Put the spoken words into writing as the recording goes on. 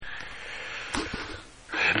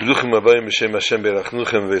Bruchim Abayim B'Shem Hashem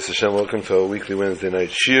Berachnuchem V'es Hashem. Welcome to our weekly Wednesday night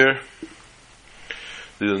shir.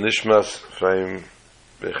 Lil Nishmas Ephraim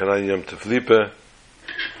Bechanan Yom Teflipe,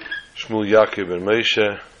 Shmuel Yaakov Ben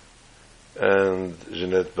Moshe, and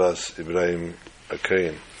Jeanette Bas Ibrahim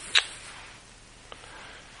Akayin.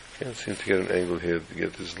 Can't seem to get an angle here to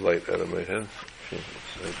get this light out of my head.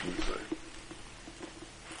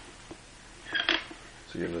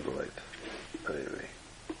 So give me the light. Anyway.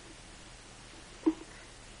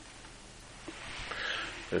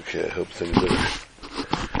 Okay, I hope things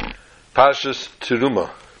are. Parshas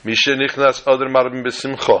Teruma. Mishe Nichnas Adar Marbim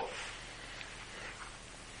B'Simcha.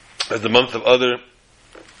 As the month of Adar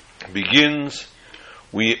begins,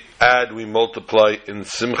 we add, we multiply in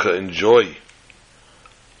Simcha, in joy.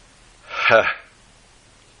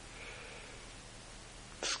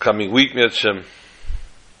 This coming week, Mitzvah.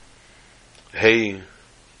 Hey,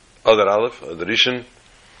 Adar Aleph, Adar Rishon.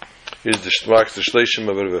 Here's the marks, the Shleishim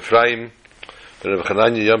of Rav Ephraim. Rav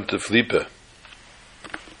Chananya Yom Teflipe,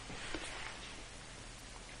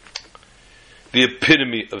 the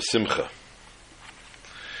epitome of Simcha.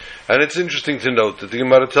 And it's interesting to note that the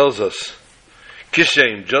Gemara tells us,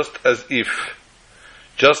 Kishem, just as if,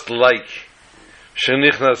 just like,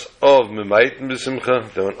 Shenichnas Ov Memaiten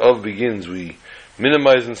B'Simcha, that when Ov begins we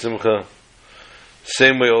minimize in Simcha,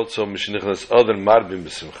 same way also, Shenichnas Adar Marbim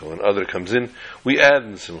B'Simcha, when Adar comes in, we add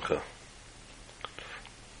in Simcha.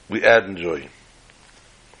 We add in joy.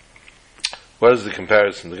 What is the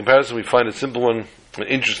comparison? The comparison, we find a simple one, an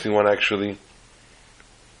interesting one actually.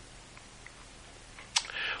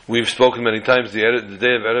 We've spoken many times, the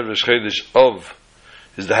day of Erev Rosh Chodesh Av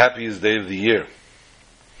is the happiest day of the year.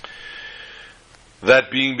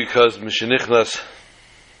 That being because Mishenichnas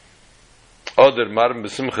Adar Marbim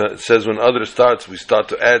B'Simcha, it says when Adar starts, we start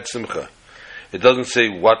to add Simcha. It doesn't say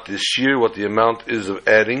what this year, what the amount is of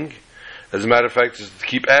adding. As a matter of fact, it's to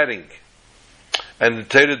keep adding. And the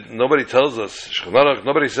Torah, nobody tells us,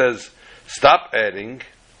 nobody says, stop adding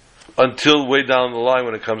until way down the line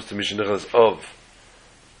when it comes to Mishenichnas Av.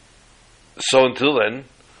 So until then,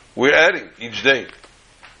 we're adding each day.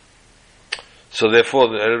 So therefore,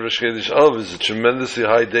 the Erev Rosh Chodesh Av is a tremendously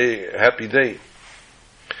high day, happy day.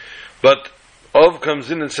 But Av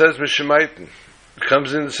comes in and says, Mishemaiten. It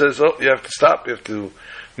comes in and says, oh, you have to stop, you have to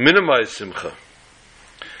minimize Simcha.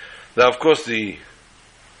 Now, of course, the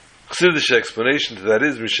Chassidish explanation to that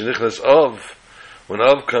is Mishenichnas Av. When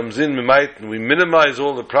Av comes in, we minimize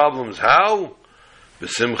all the problems. How?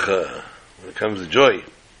 B'Simcha. When it comes to joy.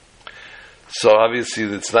 So obviously,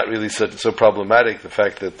 it's not really so problematic. The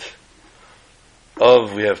fact that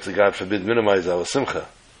Av, we have to, God forbid, minimize our Simcha.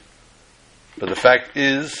 But the fact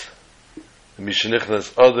is, the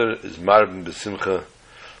Mishenichnas Adar is Marbim B'Simcha.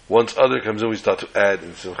 Once Adar comes in, we start to add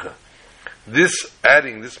in Simcha. This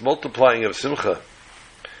adding, this multiplying of Simcha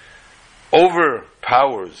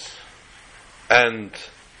overpowers and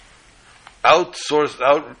outsourced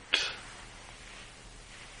out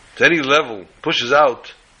to any level, pushes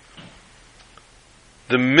out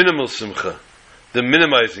the minimal Simcha, the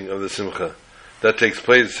minimizing of the Simcha that takes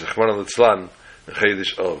place in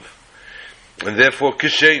Chodesh Av. And therefore,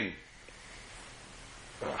 Kishem,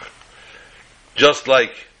 just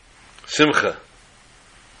like Simcha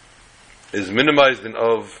is minimized in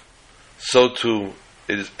Av, so too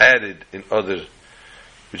it is added in Adar,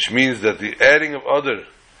 which means that the adding of Adar,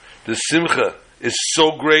 the Simcha, is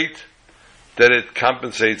so great that it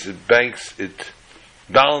compensates, it banks, it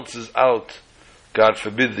balances out, God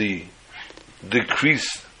forbid, the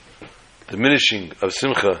decrease, diminishing of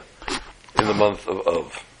Simcha in the month of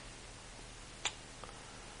Av.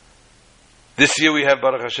 This year we have,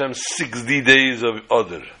 Baruch Hashem, 60 days of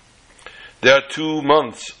Adar. There are 2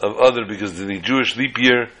 months of Adar because in the Jewish leap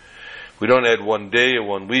year, we don't add 1 day or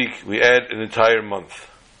 1 week, we add an entire month.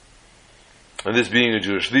 And this being a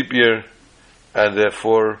Jewish leap year, and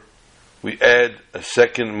therefore we add a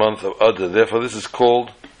second month of Adar. Therefore this is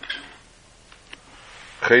called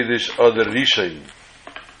Chodesh Adar Rishon.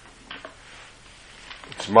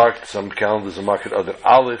 It's marked, some calendars are marked Adar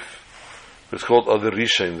Aleph, but it's called Adar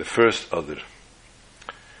Rishon, the first Adar.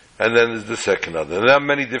 And then there's the second Adar. And there are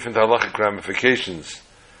many different halachic ramifications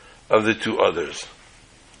of the 2 Adars.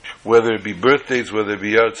 Whether it be birthdays, whether it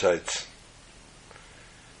be yahrzeits.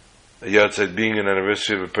 A yahrzeit being an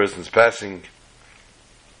anniversary of a person's passing.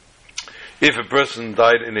 If a person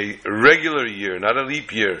died in a regular year, not a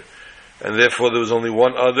leap year, and therefore there was only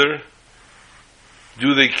 1 Adar,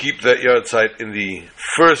 do they keep that yahrzeit in the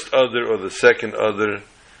first Adar or the second Adar?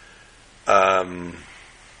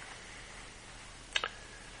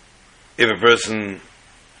 If a person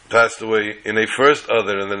passed away in a first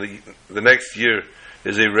Adar and then the next year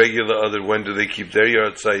is a regular other. When do they keep their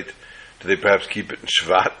yard site? Do they perhaps keep it in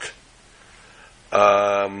Shvat?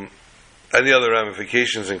 And the other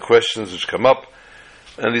ramifications and questions which come up.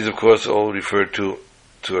 And these, of course, all refer to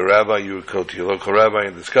a rabbi. You would go to your local rabbi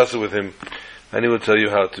and discuss it with him, and he will tell you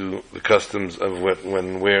how to, the customs of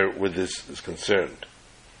where with this is concerned.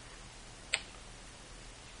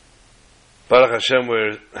 Baruch Hashem,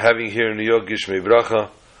 we're having here in New York Gishmei Bracha,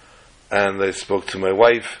 and I spoke to my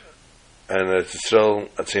wife, and Eretz Yisrael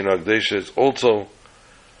at Tzeinah Agdesha is also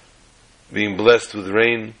being blessed with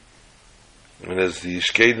rain, and as the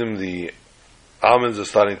Shkedim, the almonds are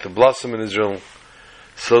starting to blossom in Israel,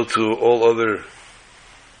 so too all other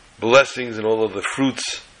blessings and all other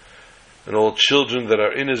fruits and all children that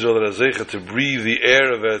are in Israel that are zeicha to breathe the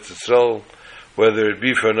air of Eretz Yisrael, whether it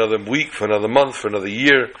be for another week, for another month, for another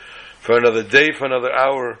year, for another day, for another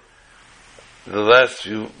hour. The last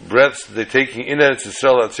few breaths they're taking in Eretz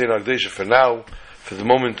Yisrael at Tzeinah Agdesha for now, for the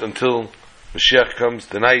moment until Mashiach comes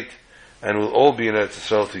tonight, and we'll all be in Eretz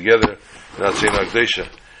Yisrael together in Tzeinah Agdesha.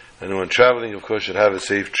 And when traveling, of course, should have a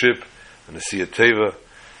safe trip and a Siyat Teva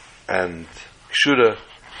and Kshura,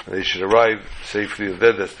 and they should arrive safely at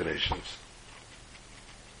their destinations.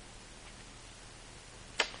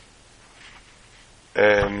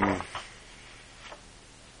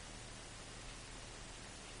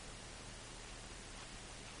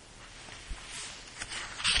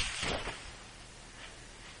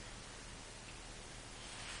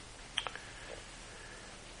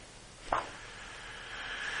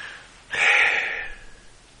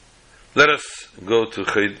 Let us go to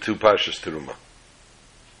Parshas Teruma.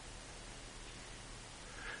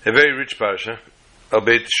 A very rich parsha,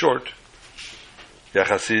 albeit short,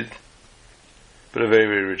 Yachasid, but a very,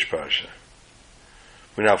 very rich parsha.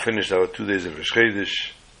 We now finished our 2 days of Rosh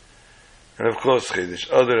Chodesh, and of course Chodesh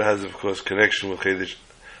Adar has, of course, connection with Chodesh.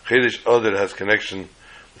 Chodesh Adar has connection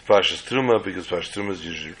with Parshas Teruma, because Parshas Teruma is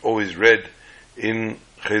usually always read in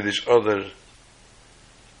Chodesh Adar.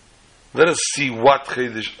 Let us see what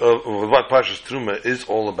Parshas Teruma is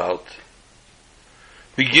all about.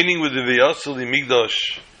 Beginning with the V'yasel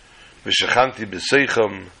Migdash V'shachanti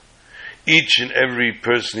B'seicham, each and every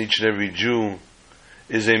person, each and every Jew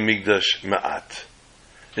is a Migdash Ma'at,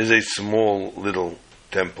 is a small little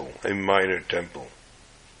temple, a minor temple.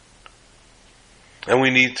 And we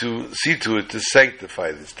need to see to it to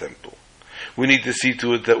sanctify this temple. We need to see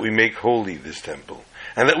to it that we make holy this temple,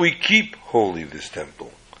 and that we keep holy this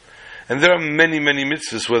temple. And there are many, many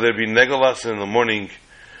mitzvahs, whether it be Negalas in the morning,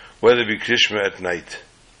 whether it be Krishma at night.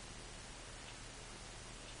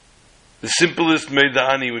 The simplest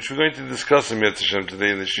Meida'ani, which we're going to discuss in Yetz Hashem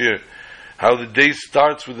today in this year, how the day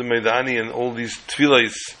starts with the Meida'ani and all these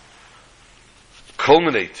tefillahs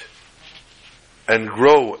culminate and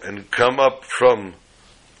grow and come up from,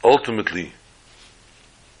 ultimately,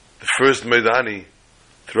 the first Meida'ani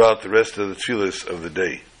throughout the rest of the tefillahs of the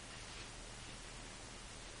day.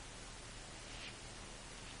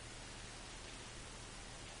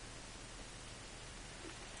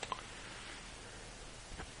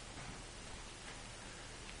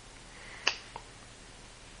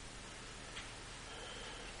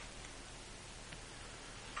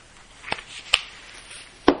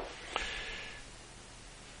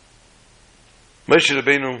 Moshe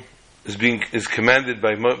Rabbeinu is commanded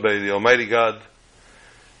by the Almighty God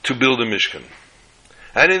to build a Mishkan,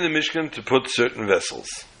 and in the Mishkan to put certain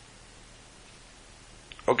vessels.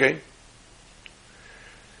 Okay.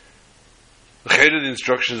 The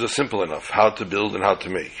instructions are simple enough, how to build and how to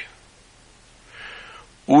make.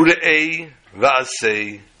 Ure'ei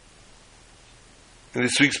va'asei, in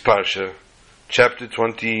this week's Parsha, chapter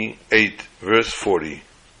 28, verse 40.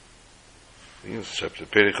 Chapter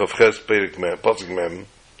Perek of Ches, Perek Mem, Pasuk Mem.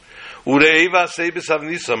 Ure'ei va'asei b'sav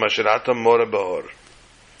nisa masher atam mora ba'or.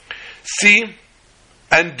 See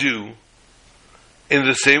and do in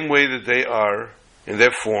the same way that they are in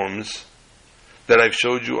their forms that I've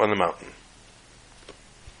showed you on the mountain.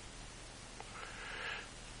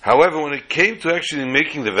 However, when it came to actually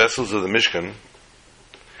making the vessels of the Mishkan,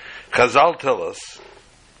 Chazal tell us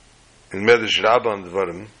in Medrash Rabbah and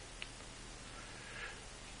Dvarim,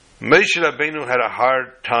 Moshe Rabbeinu had a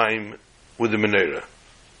hard time with the menorah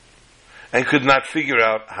and could not figure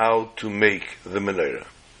out how to make the menorah.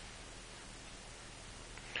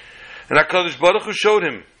 And HaKadosh Baruch Hu showed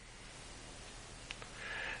him.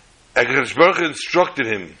 HaKadosh Baruch Hu instructed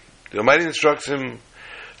him. The Almighty instructs him,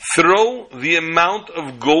 throw the amount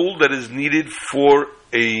of gold that is needed for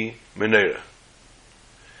a menorah.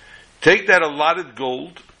 Take that allotted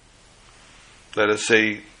gold, let us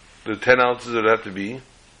say the 10 ounces that have to be,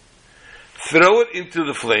 throw it into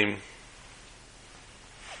the flame,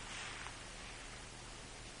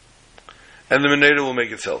 and the menorah will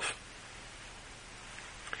make itself.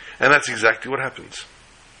 And that's exactly what happens.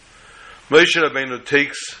 Moshe Rabbeinu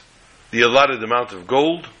takes the allotted amount of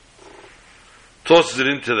gold, tosses it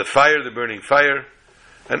into the fire, the burning fire,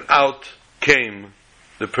 and out came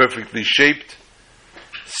the perfectly shaped,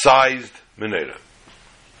 sized menorah.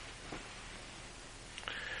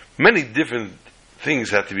 Many different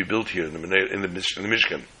things had to be built here in the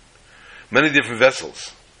Mishkan. Many different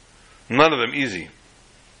vessels. None of them easy.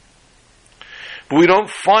 But we don't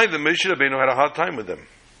find that Moshe Rabbeinu had a hard time with them.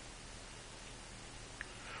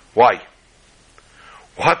 Why?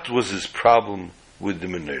 What was his problem with the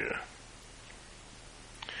menorah?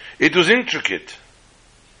 It was intricate.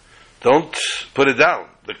 Don't put it down.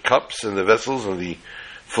 The cups and the vessels and the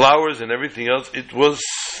flowers and everything else, it was,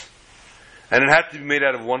 and it had to be made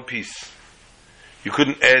out of one piece. You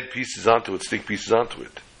couldn't add pieces onto it, stick pieces onto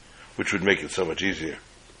it, which would make it so much easier.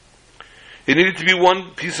 It needed to be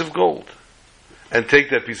one piece of gold, and take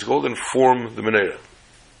that piece of gold and form the menorah.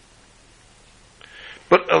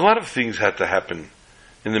 But a lot of things had to happen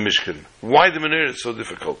in the Mishkan. Why the menorah is so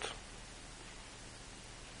difficult?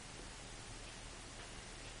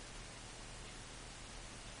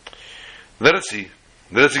 Let us see.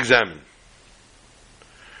 Let us examine.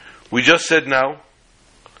 We just said now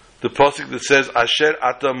the pasuk that says, Asher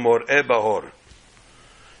ata mor'eh bahor.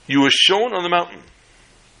 You were shown on the mountain.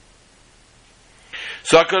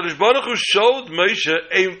 So HaKadosh Baruch Hu showed Moshe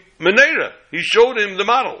a menorah. He showed him the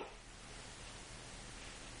model.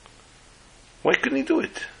 Why couldn't he do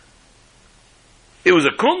it? It was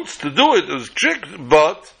a kunst to do it. It was a trick,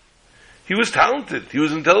 but he was talented. He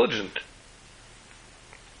was intelligent.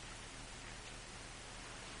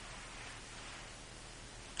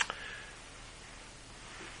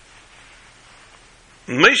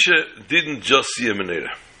 Moshe didn't just see a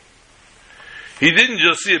menorah. He didn't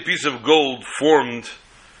just see a piece of gold formed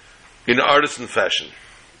in artisan fashion.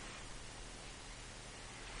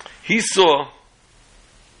 He saw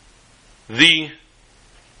the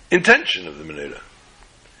intention of the menorah.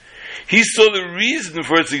 He saw the reason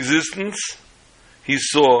for its existence. He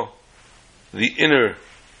saw the inner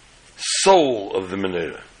soul of the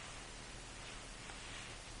menorah.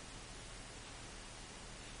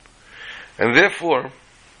 And therefore,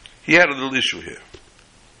 he had a little issue here.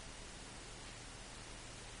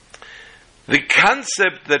 The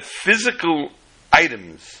concept that physical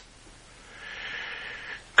items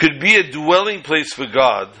could be a dwelling place for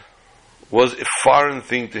God was a foreign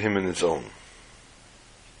thing to him in its own.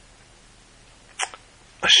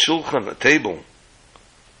 A shulchan, a table,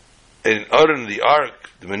 an aron, the ark,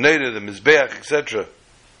 the menorah, the mizbeach, etc.,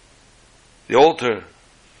 the altar.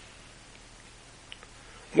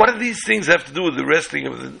 What do these things have to do with the resting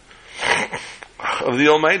of the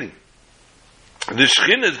Almighty? The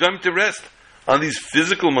Shekhinah is going to rest on these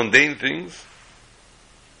physical, mundane things.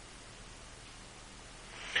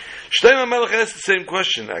 Shlomo HaMelech asked the same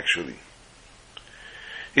question, actually.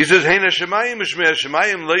 He says, Hein HaShemayim Mishmei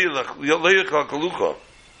HaShemayim lo yichal kalucha.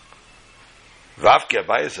 Vavki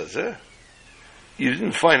Abayis hazeh. You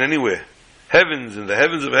didn't find anywhere heavens and the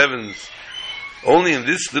heavens of heavens, only in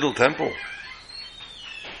this little temple.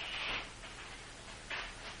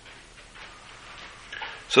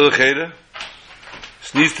 So the Cheder,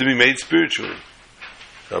 this needs to be made spiritually.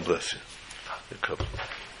 God bless you.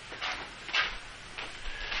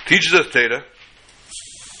 Teaches us Torah.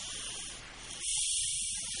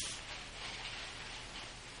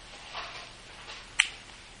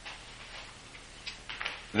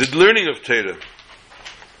 The learning of Torah.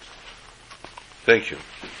 Thank you.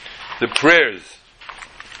 The prayers.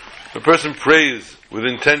 The person prays with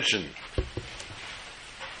intention.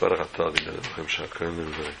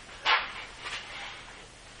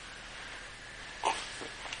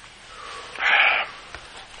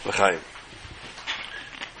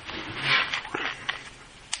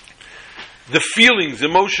 The feelings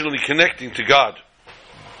emotionally connecting to God,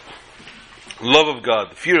 love of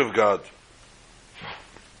God, fear of God,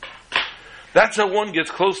 that's how one gets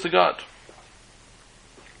close to God.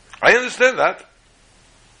 I understand that.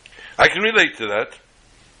 I can relate to that.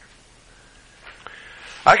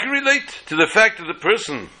 I can relate to the fact that the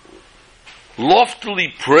person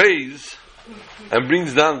loftily prays and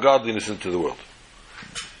brings down godliness into the world.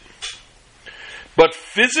 But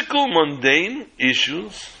physical mundane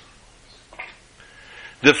issues,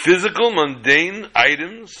 the physical mundane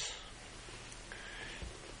items,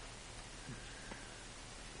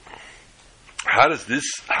 how does this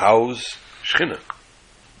house Shekhinah?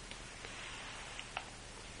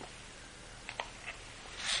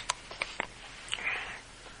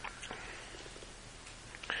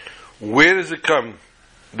 Where does it come?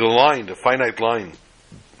 The line, the finite line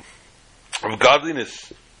of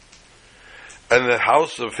godliness, and the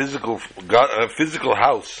house of physical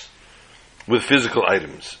house with physical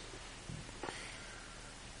items.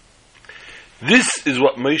 This is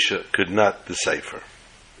what Moshe could not decipher.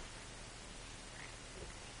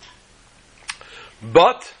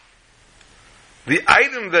 But the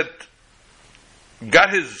item that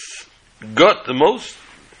got his gut the most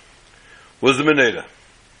was the Menorah.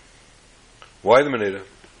 Why the Menorah?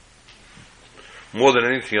 More than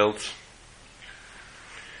anything else.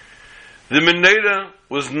 The Menorah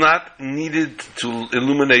was not needed to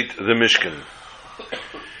illuminate the Mishkan.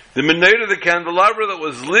 The Menorah, the candelabra that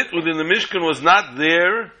was lit within the Mishkan, was not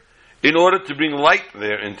there in order to bring light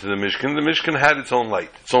there into the Mishkan. The Mishkan had its own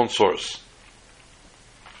light, its own source.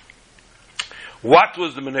 What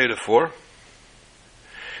was the Menorah for?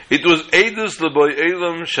 It was Eidus L'Boy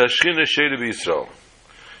Elam Shashchina Sheira B'Yisrael.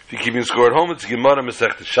 If you keep in score at home, it's Gemara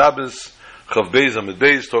Masechta Shabbos, Chav Beis Amid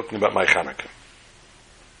Beis, talking about my Chanukah.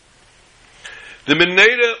 The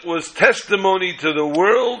Menorah was testimony to the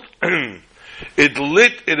world. It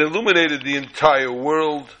illuminated the entire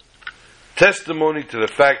world. Testimony to the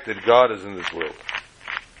fact that God is in this world.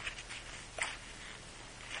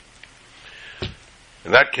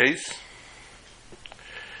 In that case,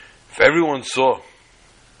 if everyone saw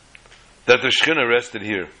that the Shekhinah rested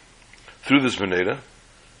here through this Menorah,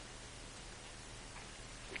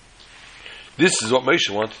 this is what Moshe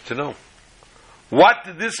wanted to know. What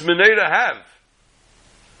did this Menorah have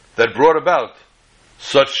that brought about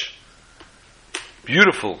such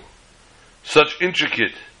beautiful, such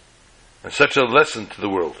intricate, and such a lesson to the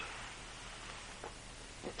world?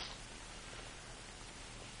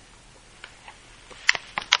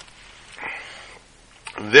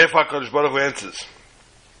 Therefore, HaKadosh Baruch Hu answers,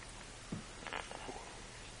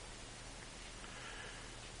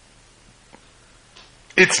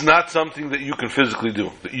 it's not something that you can physically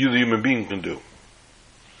do, that you, the human being, can do.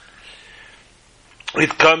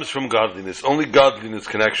 It comes from godliness. Only godliness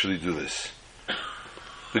can actually do this.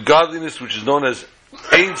 The godliness which is known as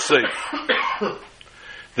Ein Sof.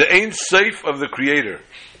 The Ein Sof of the Creator.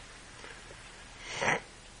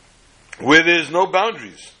 Where there is no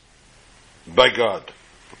boundaries by God.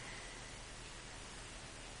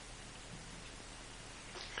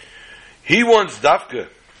 He wants Dafka.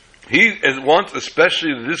 He wants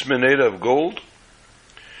especially this Menorah of gold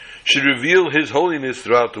should reveal His holiness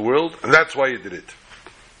throughout the world, and that's why He did it.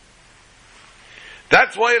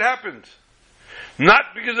 That's why it happened.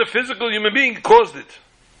 Not because a physical human being caused it.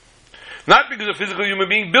 Not because a physical human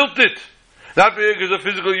being built it. Not because a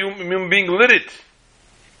physical human being lit it.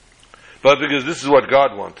 But because this is what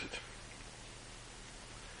God wanted.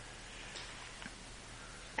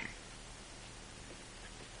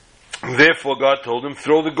 Therefore God told him,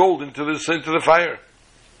 throw the gold into the fire.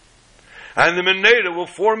 And the Menorah will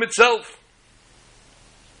form itself.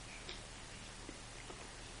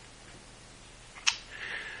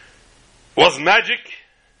 Was magic?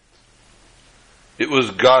 It was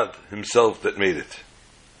God Himself that made it.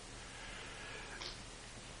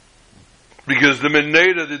 Because the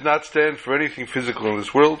Menorah did not stand for anything physical in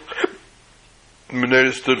this world. The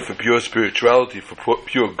Menorah stood for pure spirituality, for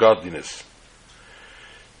pure godliness.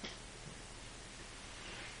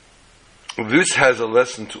 This has a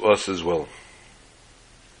lesson to us as well.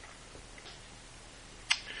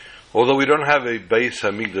 Although we don't have a Beis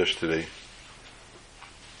Hamikdash today,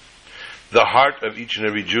 the heart of each and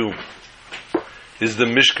every Jew is the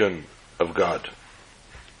Mishkan of God,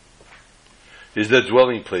 is the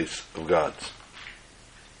dwelling place of God.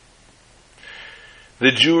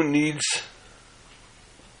 The Jew needs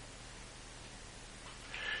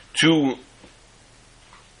to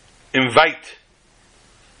invite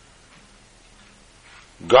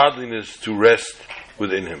godliness to rest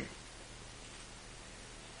within him.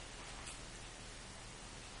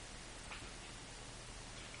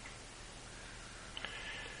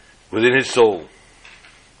 Within his soul,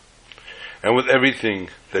 and with everything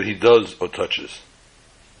that he does or touches,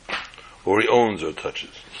 or he owns or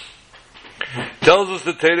touches. Tells us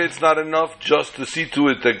the Torah it's not enough just to see to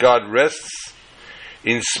it that God rests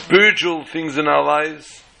in spiritual things in our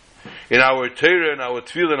lives, in our Torah, in our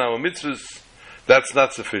Tefillah, in our mitzvahs. That's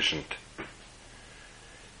not sufficient.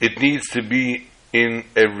 It needs to be in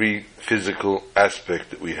every physical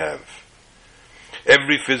aspect that we have.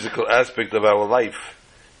 Every physical aspect of our life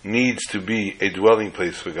needs to be a dwelling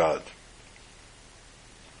place for God.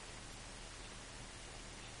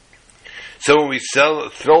 So when we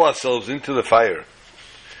throw ourselves into the fire,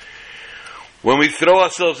 when we throw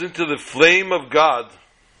ourselves into the flame of God,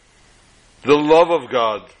 the love of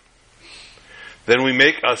God, then we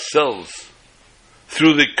make ourselves,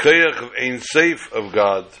 through the koyach of Ein Sof of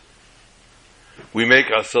God, we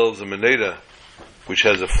make ourselves a meneda, which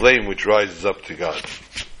has a flame which rises up to God.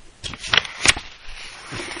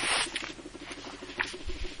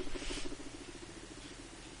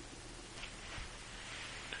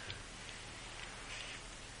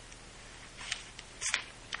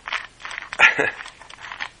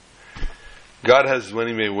 God has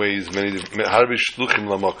many ways, many harbi shluchim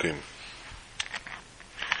lamakim.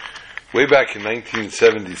 Way back in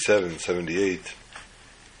 1977, 78,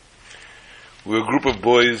 we were a group of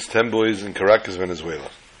boys, 10 boys in Caracas, Venezuela.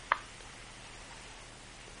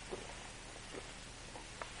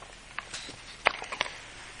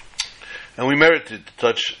 And we merited to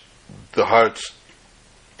touch the hearts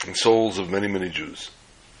and souls of many, many Jews,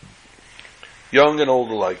 young and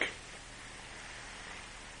old alike.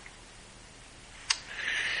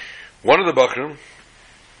 One of the Bakrim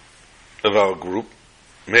of our group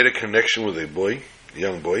made a connection with a boy, a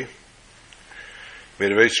young boy,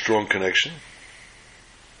 made a very strong connection,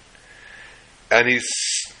 and he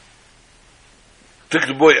took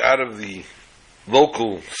the boy out of the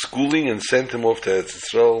local schooling and sent him off to Eretz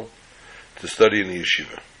Yisrael to study in the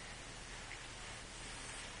yeshiva.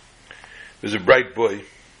 He was a bright boy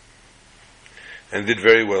and did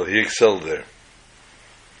very well. He excelled there.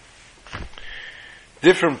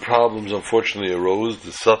 Different problems unfortunately arose.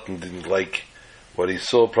 The Sultan didn't like what he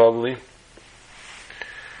saw probably,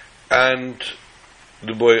 and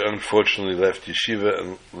the boy unfortunately left yeshiva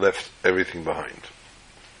and left everything behind.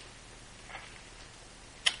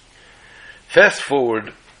 Fast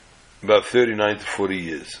forward about 39 to 40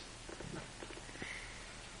 years.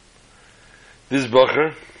 This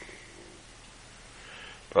Bacher,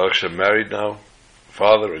 Baruch Hashem, married now,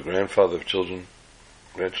 father or grandfather of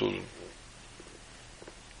grandchildren,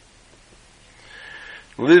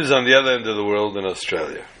 lives on the other end of the world in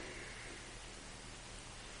Australia.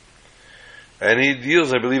 And he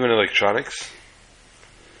deals, I believe, in electronics,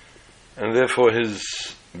 and therefore his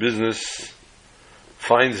business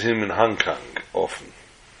finds him in Hong Kong often.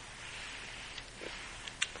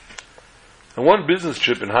 On one business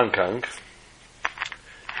trip in Hong Kong,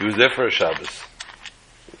 he was there for a Shabbos.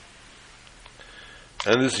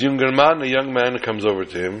 And this young man comes over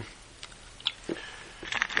to him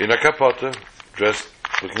in a kapota, dressed,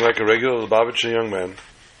 looking like a regular Lubavitcher young man.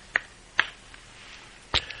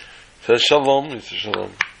 Says shalom. He says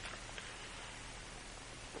shalom.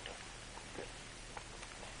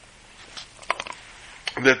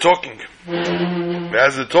 They're talking.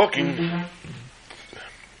 As they're talking,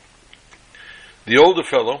 the older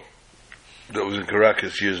fellow that was in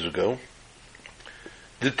Caracas years ago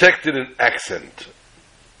detected an accent.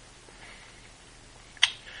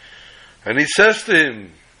 And he says to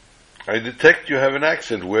him, I detect you have an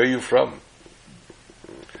accent. Where are you from?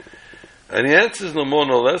 And he answers no more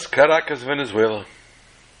no less, Caracas, Venezuela.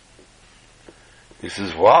 He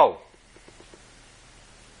says, wow.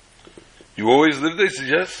 You always lived there? He says,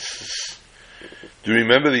 yes. Do you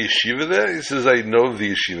remember the yeshiva there? He says, I know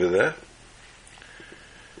the yeshiva there.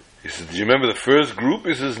 He says, do you remember the first group?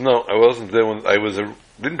 He says, no, I wasn't there when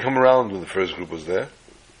didn't come around when the first group was there.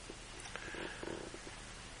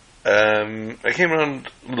 I came around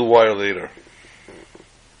a little while later.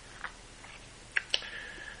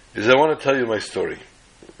 He says, I want to tell you my story.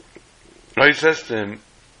 Now he says to him,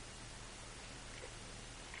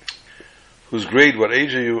 whose grade, what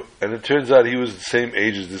age are you? And it turns out he was the same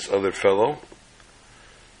age as this other fellow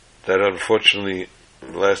that unfortunately,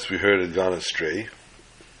 last we heard, had gone astray.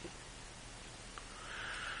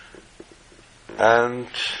 And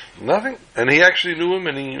nothing. And he actually knew him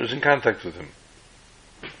and he was in contact with him.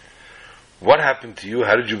 What happened to you?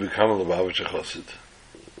 How did you become a Lubavitcher Chassid?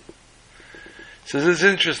 He says, it's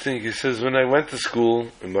interesting. He says, when I went to school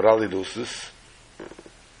in Morali Lucis,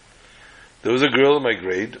 there was a girl in my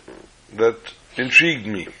grade that intrigued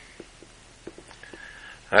me.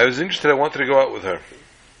 I was interested. I wanted to go out with her.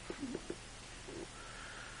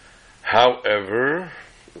 However,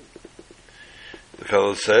 the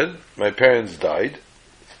fellow said, my parents died,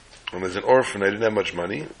 and as an orphan I didn't have much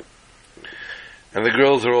money, and the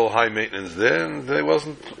girls are all high maintenance there, and there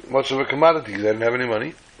wasn't much of a commodity because I didn't have any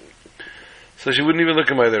money. So she wouldn't even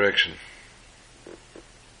look in my direction.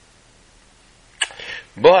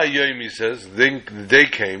 But Yomi says, the day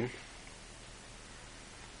came,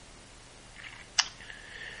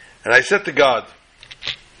 and I said to God,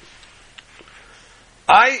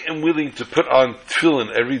 I am willing to put on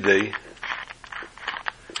tefillin every day.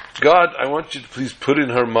 God, I want you to please put in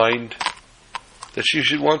her mind that she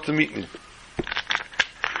should want to meet me.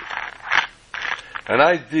 And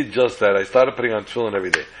I did just that. I started putting on tefillin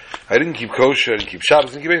every day. I didn't keep kosher, I didn't keep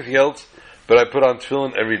Shabbos, I didn't keep anything else, but I put on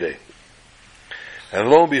tefillin every day. And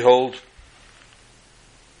lo and behold,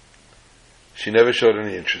 She never showed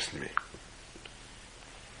any interest in me.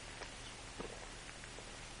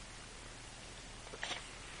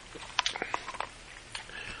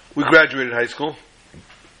 We graduated high school.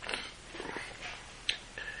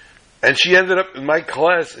 And she ended up in my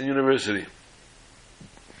class in university.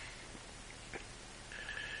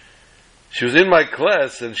 She was in my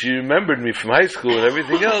class and she remembered me from high school and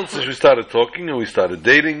everything else, and we started talking and we started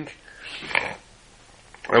dating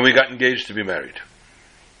and we got engaged to be married.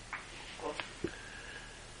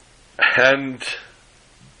 And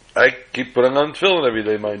I keep putting on tefillin every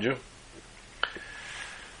day, mind you.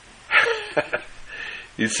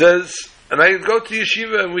 He says, and I go to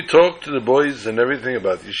yeshiva and we talk to the boys and everything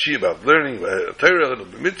about yeshiva, about learning, Torah, little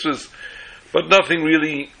mitzvahs, but nothing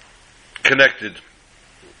really connected.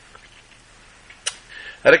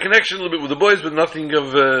 Had a connection a little bit with the boys, but nothing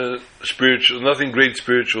of spiritual, nothing great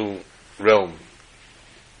spiritual realm.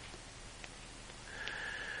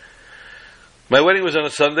 My wedding was on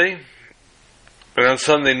a Sunday, and on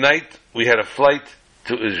Sunday night we had a flight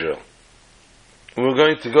to Israel. We were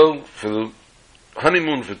going to go for the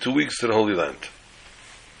honeymoon for 2 weeks to the Holy Land.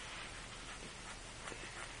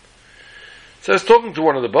 So I was talking to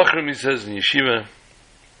one of the Bachrim, he says, in yeshiva,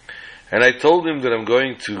 and I told him that I'm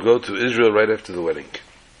going to go to Israel right after the wedding.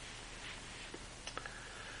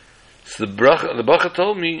 So the Bacha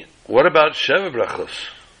told me, what about Sheva Brachos?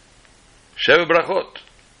 Sheva Brachot.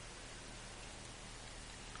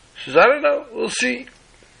 She says, I don't know, we'll see.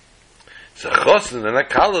 It's a chosn and a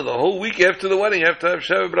kala the whole week after the wedding, you have to have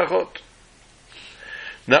Sheva Brachot.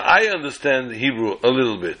 Now I understand Hebrew a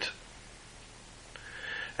little bit.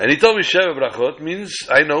 And he told me Sheva Brachot means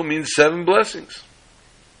 7 blessings.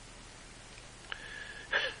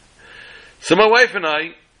 So my wife and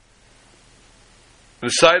I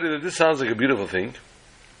decided that this sounds like a beautiful thing.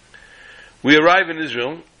 We arrive in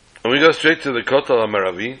Israel and we go straight to the Kotel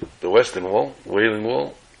HaMaravi, the Western Wall, Wailing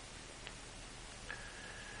Wall.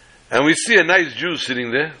 And we see a nice Jew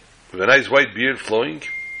sitting there with a nice white beard flowing.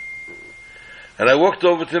 And I walked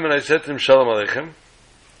over to him and I said to him, Shalom Aleichem.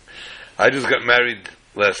 I just got married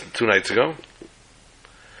 2 nights ago.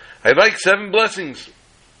 I'd like 7 blessings.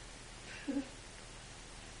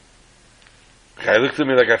 The guy looked at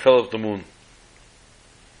me like I fell off the moon.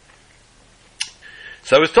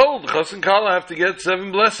 So I was told, Chas and Kala have to get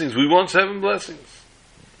 7 blessings. We want 7 blessings.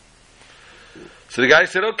 So the guy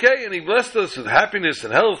said, okay, and he blessed us with happiness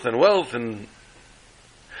and health and wealth, and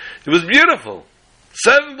it was beautiful.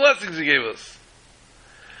 7 blessings he gave us.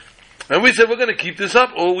 And we said, we're going to keep this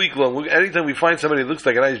up all week long. Anytime we find somebody that looks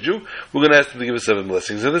like a nice Jew, we're going to ask them to give us 7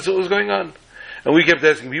 blessings. And that's what was going on. And we kept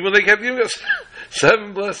asking people, and they kept giving us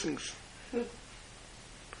 7 blessings.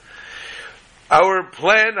 Our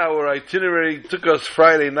plan, our itinerary took us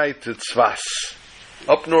Friday night to Tzfas,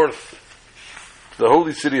 up north, the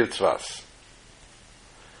holy city of Tzfas.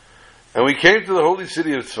 And we came to the holy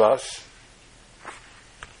city of Tzfas,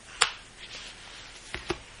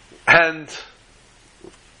 and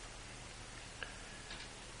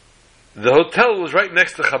the hotel was right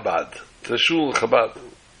next to Chabad, to Shul Chabad.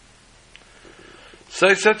 So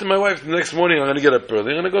I said to my wife, the next morning I'm going to get up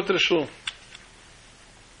early, I'm going to go to the Shul.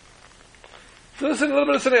 So listen, a little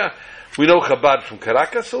bit of Sanya. We know Chabad from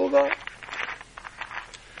Caracas, hold on.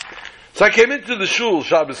 So I came into the Shul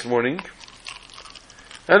Shabbos morning,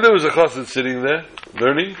 and there was a chassid sitting there,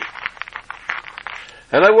 learning.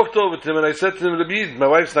 And I walked over to him and I said to him, Rabbi, my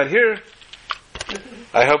wife's not here.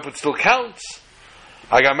 I hope it still counts.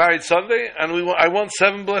 I got married Sunday, and I want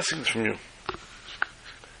 7 blessings from you.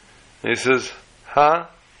 And he says, huh?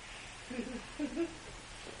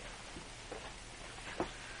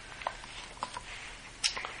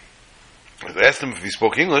 I asked him if he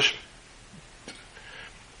spoke English,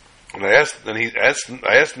 and I asked him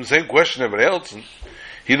the same question everybody else, and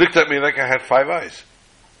he looked at me like I had 5 eyes.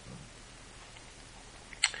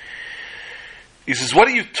 He says, what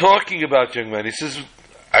are you talking about, young man? He says,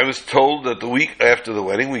 I was told that the week after the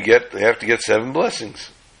wedding they have to get 7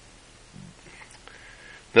 blessings.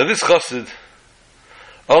 Now this chassid,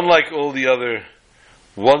 unlike all the other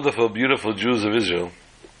wonderful, beautiful Jews of Israel,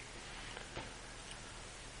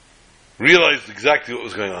 realized exactly what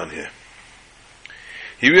was going on here.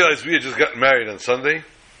 He realized we had just gotten married on Sunday,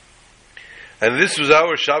 and this was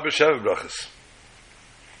our Shabbos Sheva Brachos.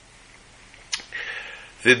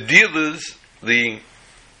 The deal is, meaning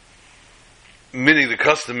the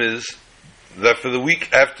custom is, that for the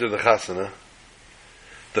week after the chasana,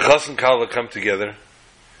 the chas and kala come together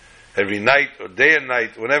every night, or day and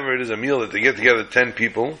night, whenever it is a meal that they get together 10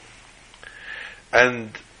 people,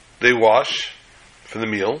 and they wash for the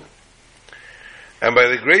meal. And by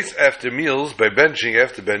the grace after meals, by benching,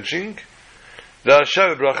 after benching, The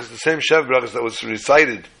Sheva Brachas, the same Sheva Brachas that was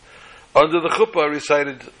recited under the chuppah,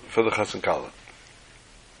 recited for the Chas and Kala.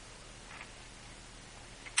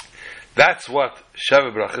 That's what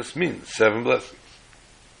Sheva Brachas means, 7 blessings.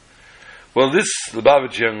 Well, this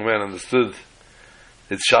Lubavitch young man understood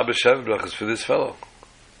it's Shabbos Sheva Brachas for this fellow.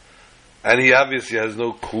 And he obviously has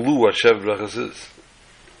no clue what Sheva Brachas is.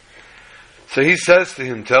 So he says to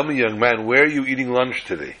him, tell me, young man, where are you eating lunch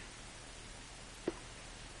today?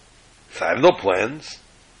 So I have no plans.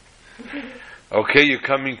 Okay, you're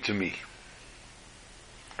coming to me.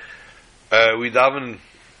 We daven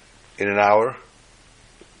in an hour.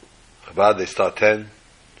 Chabad, they start 10,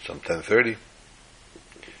 some 10:30.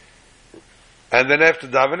 And then after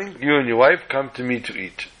davening, you and your wife come to me to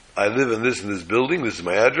eat. I live in this building, this is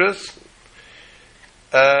my address.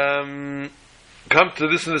 Come to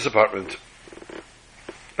this and this apartment.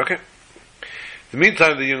 Okay. In the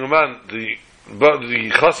meantime, the young man, the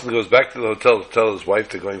chassan goes back to the hotel to tell his wife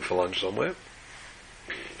they're going for lunch somewhere.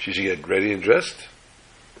 She should get ready and dressed.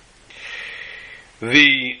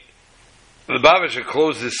 The Lubavitcher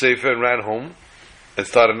closed his sefer and ran home and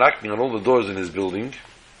started knocking on all the doors in his building.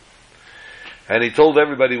 And he told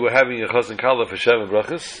everybody we're having a Chas and Kala for Sheva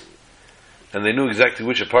Brachas. And they knew exactly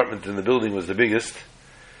which apartment in the building was the biggest.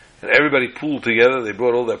 And everybody pooled together. They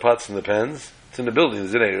brought all their pots and the pans. It's in the building,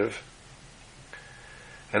 it's in Erev.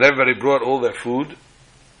 And everybody brought all their food.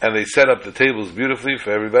 And they set up the tables beautifully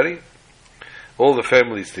for everybody. All the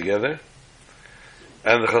families together.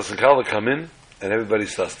 And the Chas and Kala come in. And everybody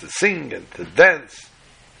starts to sing and to dance.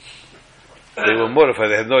 They were mortified.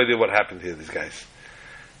 They had no idea what happened here, these guys.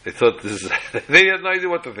 They thought this is... they had no idea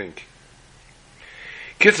what to think.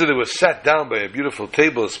 Kitzur, they were sat down by a beautiful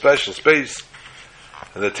table, a special space.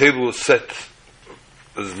 And the table was set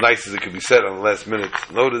as nice as it could be set on the last minute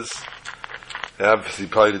notice. They obviously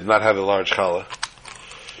probably did not have a large challah.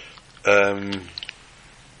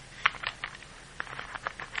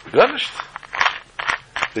 Garnished.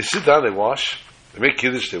 They sit down, they wash. They make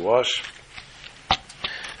kiddush, they wash.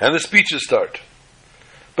 And the speeches start.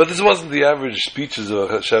 But this wasn't the average speeches of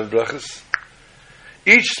Sheva Brachas.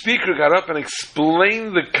 Each speaker got up and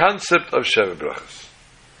explained the concept of Sheva Brachas.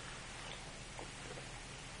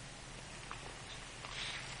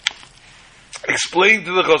 Explained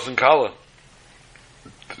to the Chas and Kala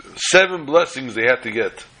 7 blessings they had to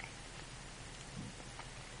get.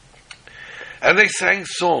 And they sang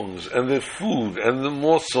songs, and the food, and the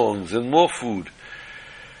more songs, and more food.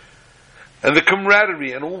 And the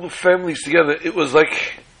camaraderie, and all the families together, it was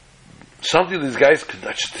like something these guys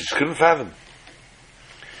just couldn't fathom.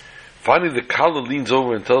 Finally, the Kala leans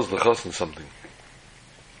over and tells the Chassan something.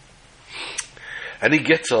 And he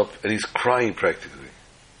gets up, and he's crying practically.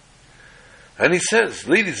 And he says,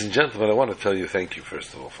 ladies and gentlemen, I want to tell you thank you,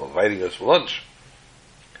 first of all, for inviting us for lunch.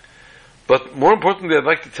 But more importantly, I'd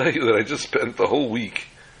like to tell you that I just spent the whole week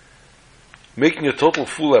making a total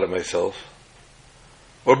fool out of myself,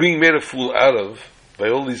 or being made a fool out of by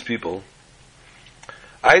all these people.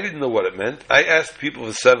 I didn't know what it meant. I asked people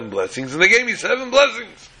for 7 blessings, and they gave me 7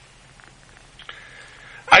 blessings.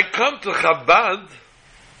 I come to Chabad,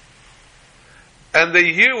 and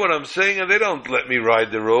they hear what I'm saying, and they don't let me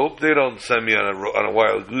ride the rope. They don't send me on a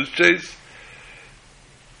wild goose chase.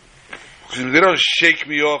 They don't shake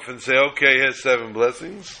me off and say, okay, here's 7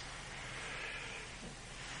 blessings.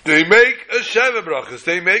 They make a Sheva Brachas.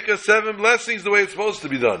 They make a 7 blessings the way it's supposed to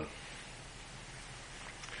be done.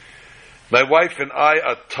 My wife and I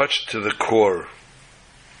are touched to the core.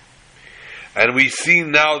 And we see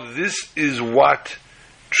now this is what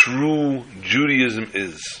true Judaism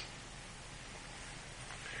is.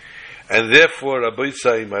 And therefore, Rabbi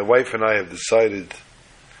Say, my wife and I have decided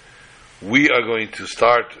we are going to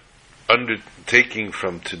start undertaking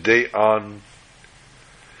from today on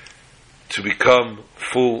to become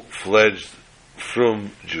full-fledged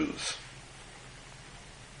frum Jews.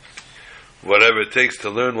 Whatever it takes to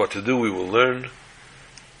learn what to do, we will learn.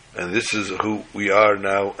 And this is who we are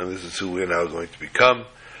now, and this is who we are now going to become.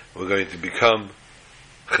 We're going to become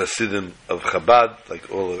Hasidim of Chabad,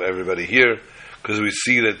 like all of everybody here, because we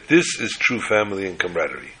see that this is true family and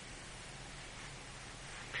camaraderie.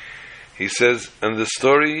 He says, and the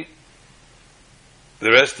story,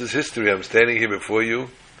 the rest is history. I'm standing here before you.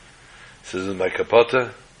 This is my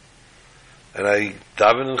kapota, and I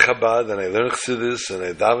daven in Chabad, and I learn Chassidus, and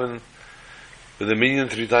I daven with a minyan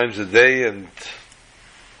 3 times a day, and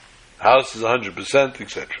house is 100%,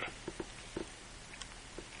 etc.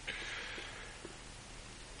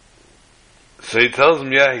 So he tells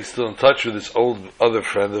him, yeah, he's still in touch with this old other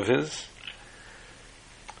friend of his.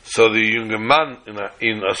 So the younger man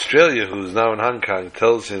in Australia, who's now in Hong Kong,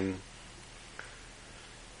 tells him,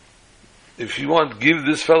 if you want, give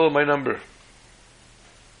this fellow my number.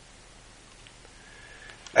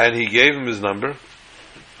 And he gave him his number,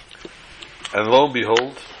 and lo and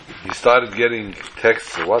behold, he started getting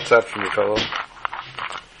texts or WhatsApp from the fellow.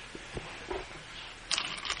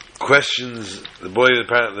 Questions. The boy,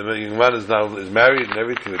 apparently, the young man is married and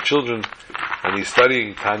everything, with children, and he's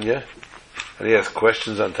studying Tanya, and he has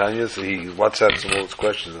questions on Tanya, so he WhatsApps him all his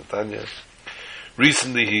questions on Tanya.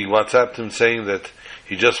 Recently, he WhatsApped him saying that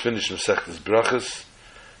he just finished Masechtas Brachas.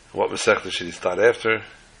 What Masechta should he start after?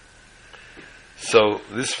 So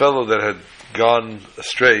this fellow that had gone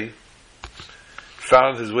astray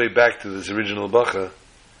found his way back to this original Bacha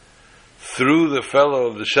through the fellow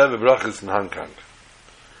of the Sheva Brachas in Hong Kong.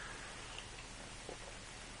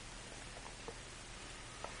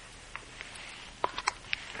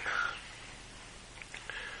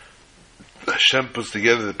 Hashem puts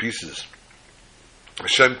together the pieces.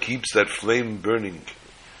 Hashem keeps that flame burning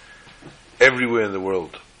everywhere in the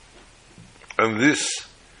world. And this,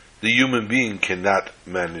 the human being cannot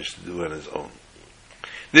manage to do on his own.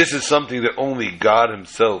 This is something that only God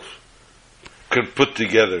Himself can put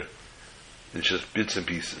together in just bits and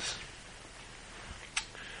pieces.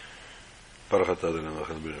 They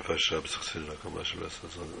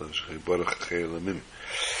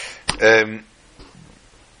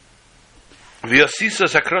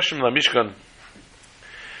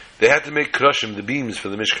had to make kroshim, the beams for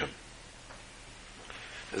the Mishkan.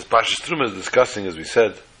 As Pashas Truma is discussing, as we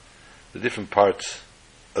said, the different parts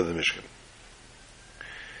of the Mishkan.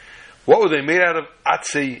 What were they made out of?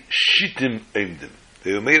 Atzei shitim eimdim.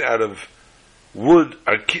 They were made out of wood,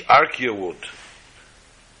 archaea wood.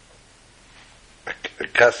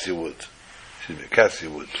 Acacia wood. Acacia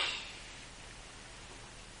wood.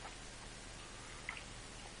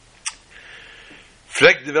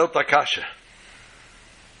 Frek de Welt Akasha.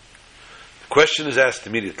 The question is asked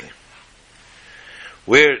immediately.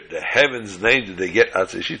 Where the heavens name did they get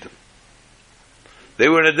Atzei Shitim? They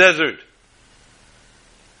were in a desert.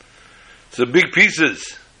 So big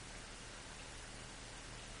pieces.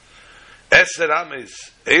 Eser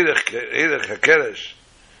ames, Erech HaKeresh,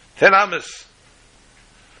 10 ames.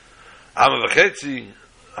 Ama v'chetzi,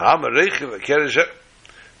 Ama Reichiv HaKeresh.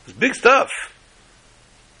 It's big stuff.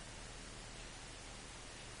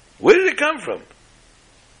 Where did it come from?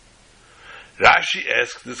 Rashi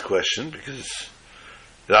asks this question because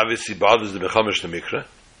it obviously bothers the Mechamesh Mikra.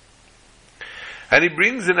 And he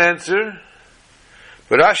brings an answer,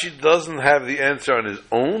 but Rashi doesn't have the answer on his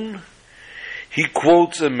own. He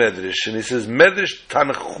quotes a Medrash, and he says, Medrash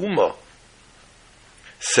Tanachuma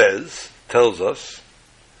tells us,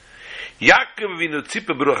 Yaakov Avinu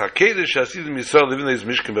tzipa b'ruach HaKedesh hasidim Yisrael levina his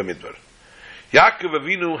mishkan b'midbar. Yaakov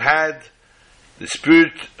Avinu had the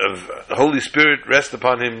Spirit of the Holy Spirit rest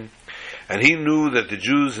upon him, and he knew that the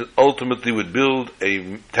Jews ultimately would build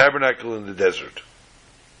a tabernacle in the desert.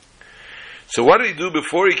 So what did he do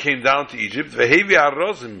before he came down to Egypt? Vehevi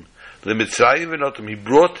arozim lemitzrayim v'notam. He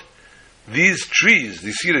brought these trees,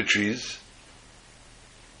 these cedar trees,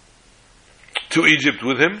 to Egypt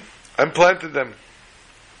with him and planted them.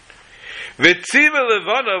 V'tziva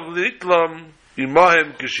levanav l'itlam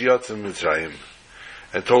imahem kishiyatzim mitzrayim,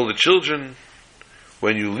 and told the children,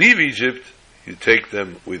 when you leave Egypt, you take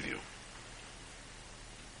them with you.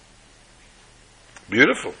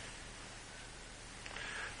 Beautiful.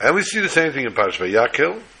 And we see the same thing in Parashat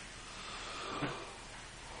Vayakel,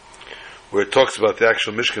 where it talks about the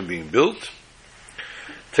actual Mishkan being built.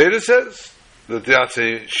 Torah says that the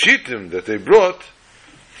Atzei Shitim that they brought,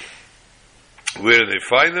 where did they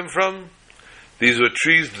find them from? These were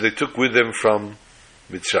trees that they took with them from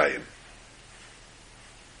Mitzrayim.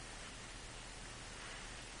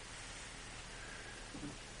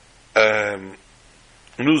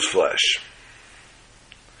 Newsflash.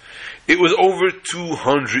 It was over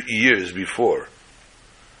 200 years before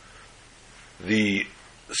the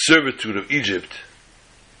servitude of Egypt,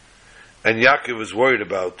 and Yaakov was worried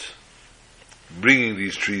about bringing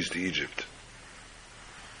these trees to Egypt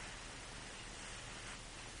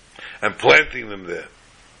and planting them there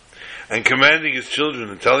and commanding his children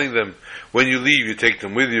and telling them, when you leave, you take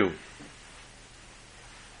them with you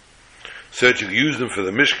so that you can use them for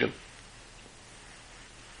the Mishkan.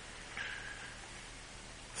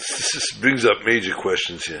 This brings up major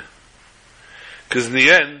questions here. Because in the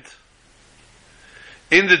end,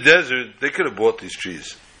 in the desert, they could have bought these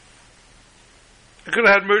trees. They could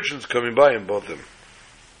have had merchants coming by and bought them.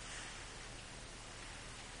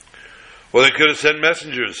 Or they could have sent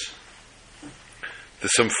messengers to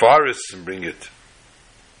some forests and bring it.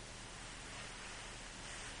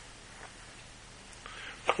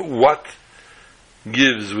 What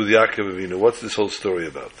gives with Yaakov Avinu? What's this whole story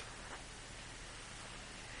about?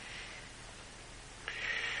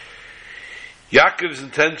 Yaakov's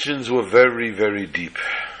intentions were very, very deep.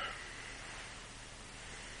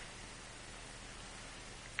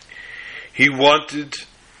 He wanted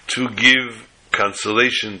to give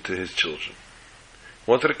consolation to his children.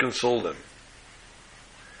 He wanted to console them.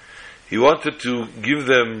 He wanted to give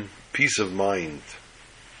them peace of mind.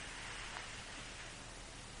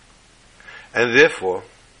 And therefore,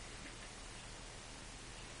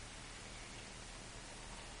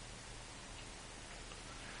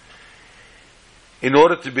 in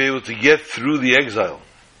order to be able to get through the exile,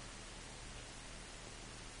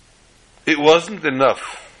 it wasn't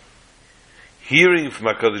enough hearing from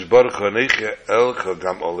HaKadosh Baruch Hu, Anecha Elcha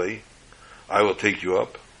Gam Olei, I will take you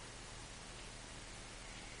up.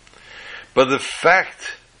 But the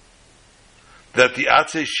fact that the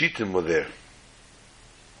Atzei Shittim were there,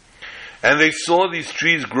 and they saw these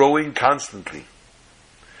trees growing constantly,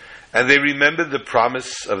 and they remembered the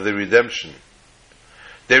promise of the redemption.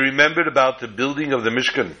 They remembered about the building of the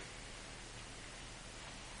Mishkan.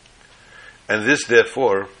 And this,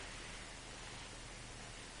 therefore,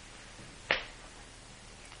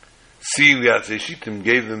 seeing the Atzei Shittim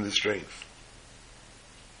gave them the strength.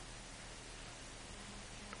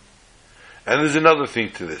 And there's another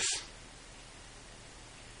thing to this.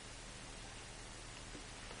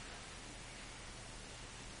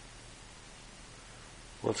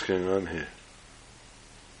 What's going on here?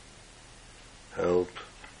 Help.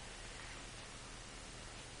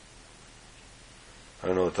 I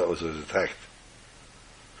don't know what that was. It was attacked.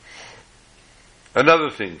 Another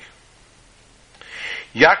thing.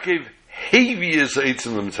 Yaakov Hevius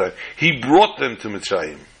Eitzim Mitzrayim. He brought them to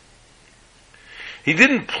Mitzrayim. He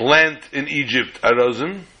didn't plant in Egypt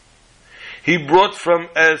arozim. He brought from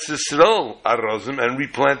Eretz Yisrael arozim and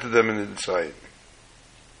replanted them in Mitzrayim.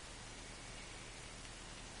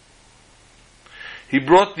 He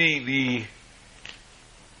brought the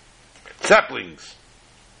saplings.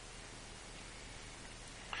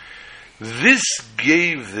 This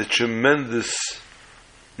gave the tremendous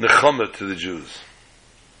nechama to the Jews.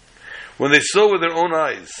 When they saw with their own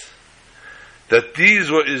eyes that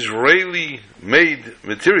these were Israeli-made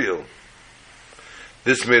material,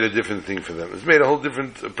 this made a different thing for them. It made a whole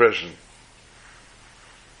different impression.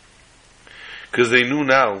 Because they knew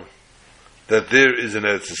now that there is an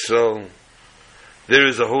Eretz Yisrael, there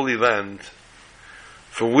is a holy land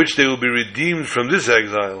from which they will be redeemed from this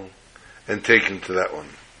exile and taken to that one.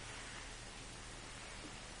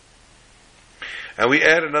 And we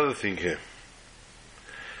add another thing here.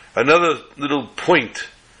 Another little point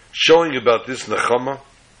showing about this Nechama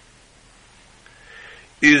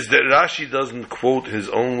is that Rashi doesn't quote his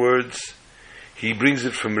own words. He brings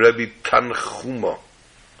it from Rabbi Tanchuma.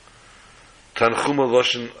 Tanchuma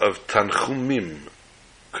Loshen of Tanchumim,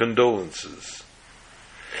 condolences.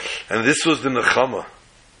 And this was the Nechama,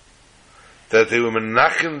 that they were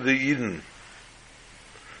menachem the Eden,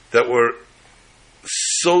 that were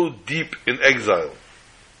so deep in exile.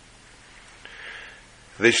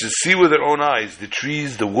 They should see with their own eyes the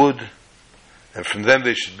trees, the wood, and from them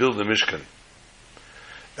they should build the Mishkan.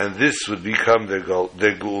 And this would become their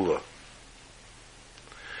Geula.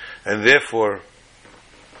 And therefore,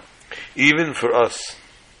 even for us,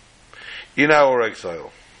 in our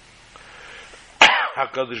exile,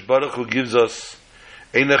 HaKadosh Baruch Hu gives us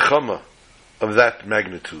a nechama of that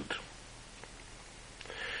magnitude.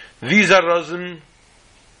 These are razim,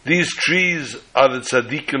 these trees are the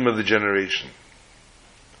tzaddikim of the generation.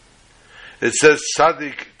 It says,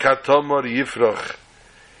 Tzaddik katomor yifrach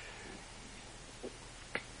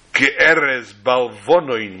ke'erez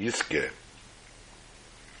balvonoin yiske.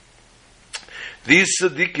 These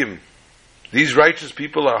tzaddikim, these righteous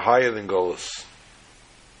people are higher than Golos.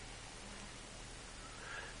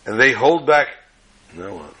 And they hold back.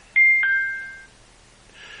 No one.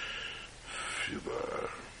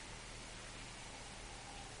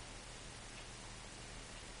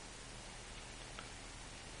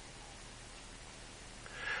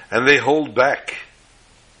 And they hold back.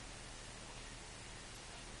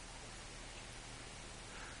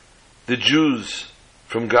 The Jews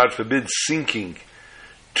from, God forbid, sinking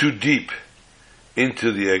too deep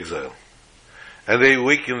into the exile. And they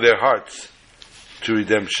awaken their hearts to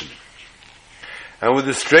redemption. And with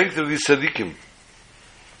the strength of these tzaddikim,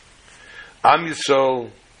 Am Yisrael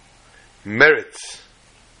merits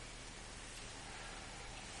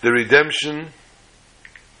the redemption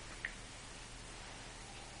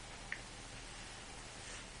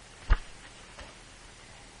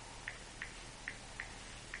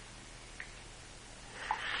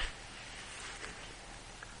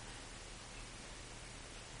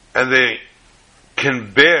and they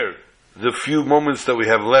can bear the few moments that we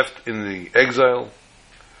have left in the exile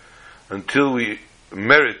until we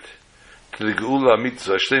merit to the Geula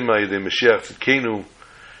Mitzvah Shlema Yidei Mashiach Tzidkenu,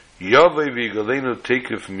 Yavei V'Yigalenu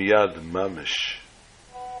Tekef Miyad Mamish.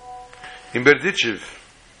 In Berdichev,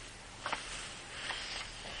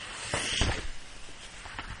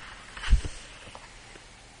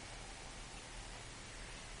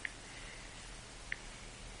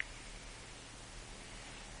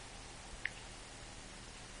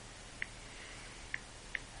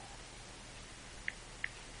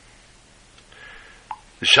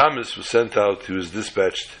 the Shamus was sent out, he was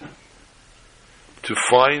dispatched to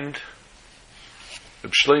find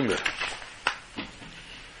Reb Shlomo.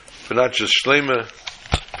 But not just Shlomo,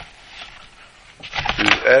 he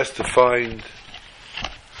was asked to find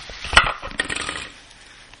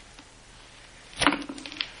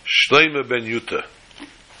Shlomo ben Yuta.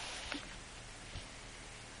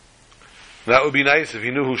 That would be nice if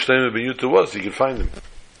he knew who Shlomo ben Yuta was, he could find him.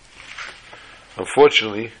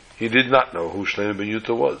 Unfortunately, he did not know who Shlomo ben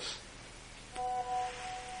Yuta was.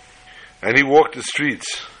 And he walked the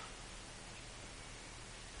streets.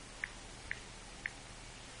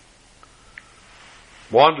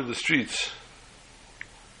 Wandered the streets,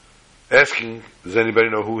 asking, does anybody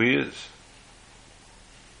know who he is?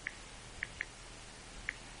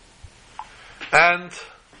 And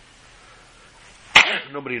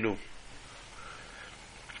nobody knew.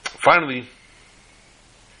 Finally,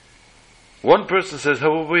 one person says,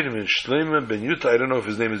 oh, wait a minute, Shlomo ben Yuta, I don't know if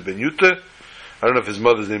his name is ben Yuta, I don't know if his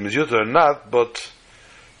mother's name is Yuta or not, but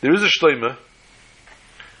there is a Shlomo,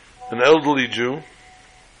 an elderly Jew,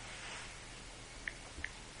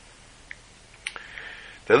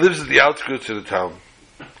 that lives at the outskirts of the town.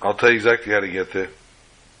 I'll tell you exactly how to get there.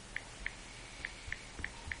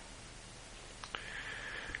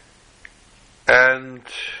 And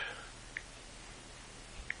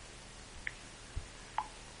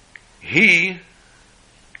he,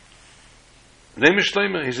 name is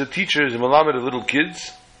Shlomo, he's a teacher, he's a malamed of little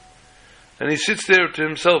kids, and he sits there to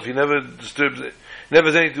himself, he never disturbs, never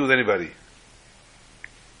has anything to do with anybody.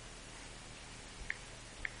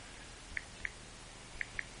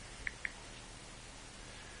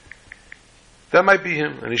 That might be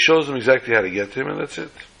him, and he shows them exactly how to get to him, and that's it.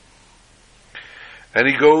 And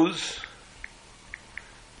he goes,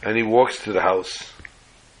 and he walks to the house,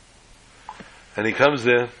 and he comes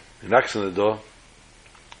there, he knocks on the door,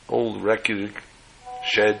 old wrecked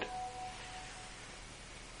shed.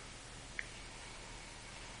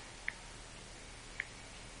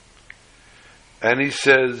 And he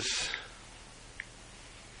says,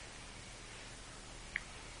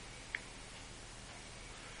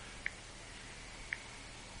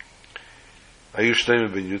 are you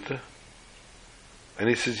Shlomo ben Yuta? And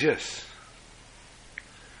he says, yes.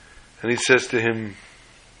 And he says to him,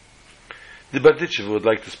 the Berditchev would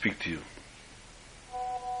like to speak to you.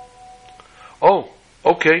 Oh,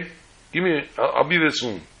 okay. I'll be there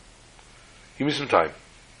soon. Give me some time.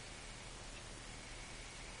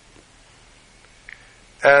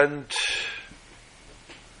 And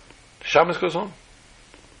Shamus goes home.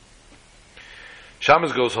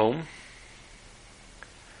 Shamus goes home,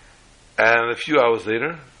 and a few hours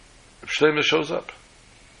later, Shlomo shows up.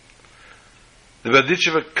 The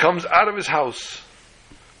Berditchev comes out of his house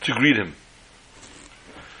to greet him.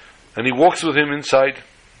 And he walks with him inside.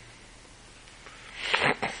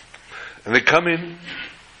 And they come in.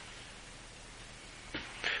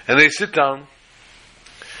 And they sit down,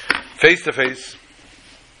 face to face.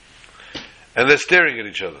 And they're staring at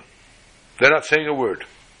each other. They're not saying a word.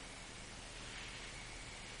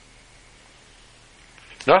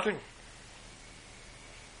 Nothing.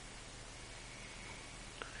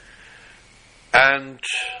 And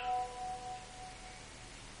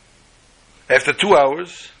after 2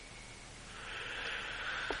 hours,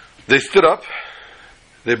 they stood up,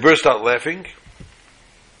 they burst out laughing,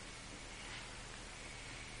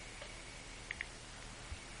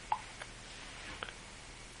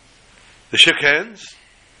 they shook hands,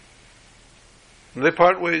 and they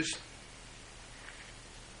part ways.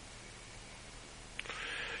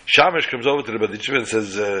 Shamish comes over to the Berditchev and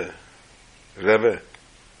says, Rebbe,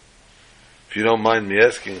 if you don't mind me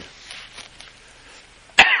asking,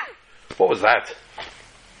 what was that?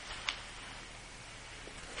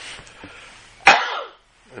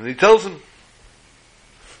 And he tells him,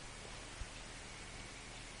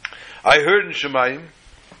 I heard in Shemayim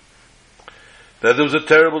that there was a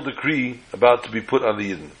terrible decree about to be put on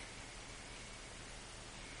the Yidden,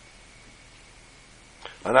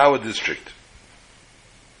 on our district.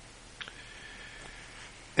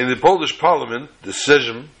 In the Polish parliament, the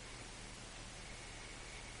Sejm,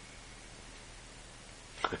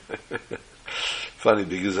 funny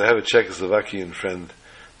because I have a Czechoslovakian friend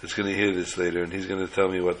is going to hear this later, and he's going to tell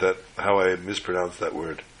me how I mispronounced that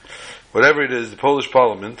word. Whatever it is, the Polish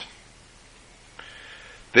Parliament,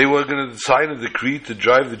 they were going to sign a decree to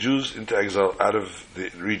drive the Jews into exile out of the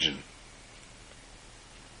region.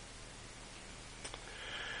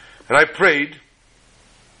 And I prayed,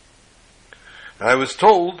 and I was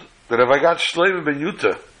told that if I got Shlomo ben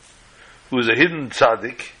Yuta, who is a hidden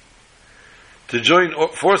tzaddik, to join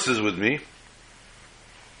forces with me,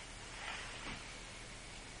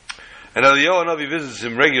 and Eliyahu Hanavi visits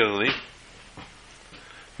him regularly,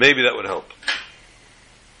 maybe that would help.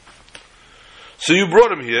 So you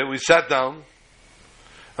brought him here, we sat down,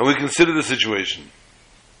 and we considered the situation.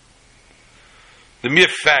 The mere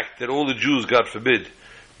fact that all the Jews, God forbid,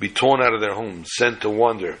 be torn out of their homes, sent to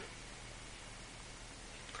wander,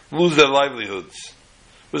 lose their livelihoods,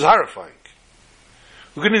 was horrifying.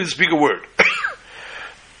 We couldn't even speak a word.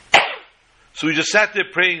 So we just sat there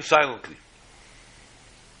praying silently.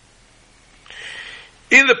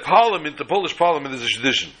 In the parliament, the Polish parliament, is a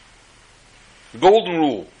tradition. The golden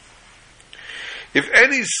rule. If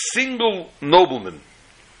any single nobleman,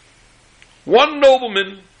 one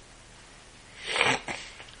nobleman,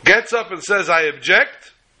 gets up and says, I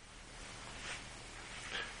object,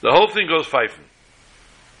 the whole thing goes pfeifen.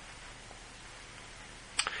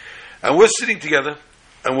 And we're sitting together,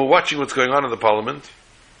 and we're watching what's going on in the parliament,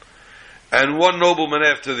 and one nobleman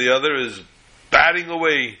after the other is batting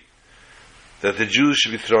away that the Jews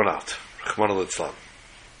should be thrown out. Rachmana litzlan.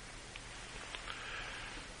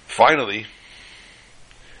 Finally,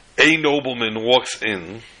 a nobleman walks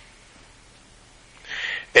in,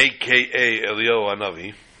 aka Eliyahu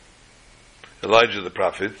Hanavi, Elijah the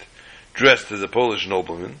prophet, dressed as a Polish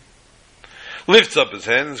nobleman, lifts up his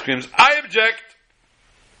hand and screams, I object!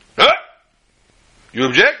 Huh? You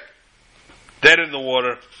object? Dead in the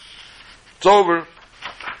water. It's over.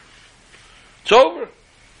 It's over.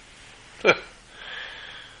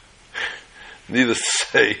 Needless to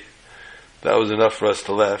say, that was enough for us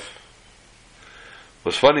to laugh.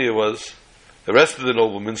 What's funny was, the rest of the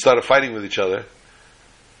noblemen started fighting with each other.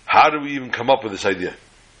 How did we even come up with this idea?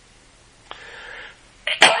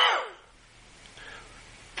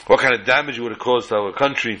 What kind of damage it would have caused to our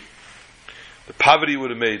country? The poverty it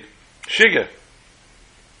would have made. Shiga.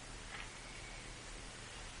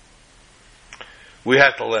 We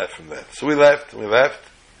had to laugh from that. So we laughed, and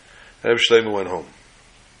Reb Shlomo went home.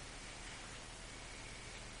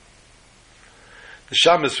 The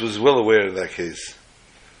Shamus was well aware in that case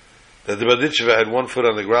that the Berditchever had one foot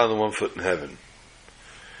on the ground and one foot in heaven.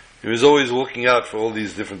 He was always looking out for all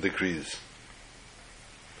these different decrees.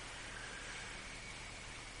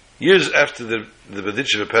 Years after the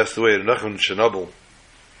Berditchever passed away, Nachman Chernobyl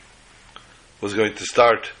was going to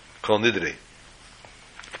start Kol Nidrei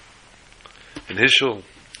in his shul.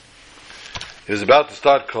 He was about to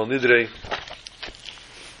start Kol Nidrei,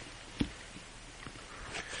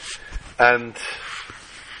 and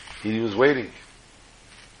he was waiting,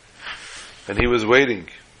 and he was waiting,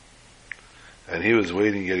 and he was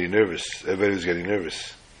waiting, getting nervous. Everybody was getting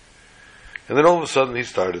nervous. And then all of a sudden he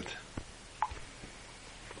started.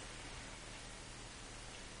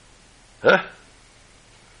 Huh?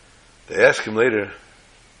 They asked him later,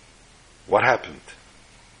 what happened?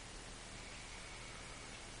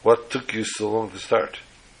 What took you so long to start?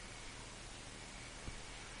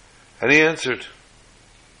 And he answered,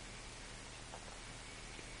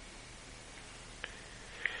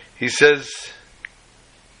 he says,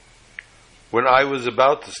 when I was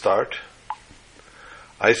about to start,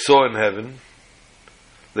 I saw in heaven,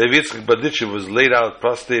 Levi Yitzchak Berditchever was laid out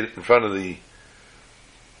prostrate in front of the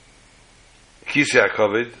Kisei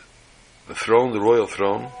HaKavod, the throne, the royal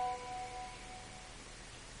throne,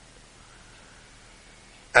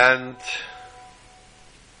 and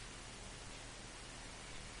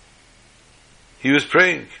he was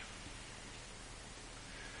praying.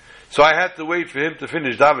 So I had to wait for him to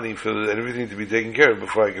finish davening and everything to be taken care of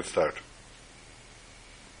before I could start.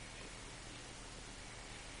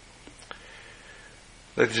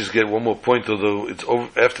 Let's just get one more point, although it's over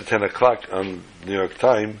after 10 o'clock on New York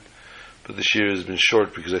time, but the shir has been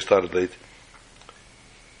short because I started late.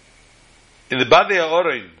 In the Badei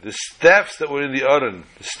HaOren, the staffs that were in the Oren,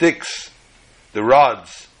 the sticks, the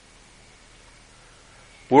rods,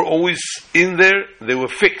 were always in there. They were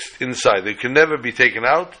fixed inside. They could never be taken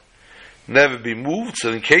out, never be moved,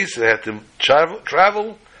 so in case they had to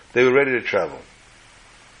travel, they were ready to travel.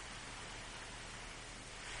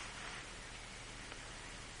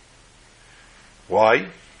 Why?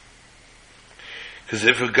 Because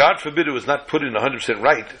if, God forbid, it was not put in 100%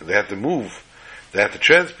 right, they had to move, they had to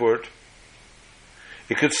transport,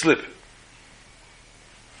 it could slip.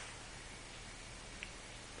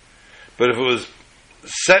 But if it was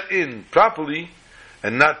set in properly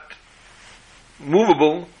and not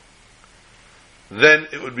movable, then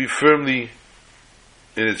it would be firmly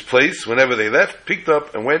in its place. Whenever they left, picked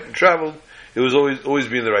up, and went and traveled, it was always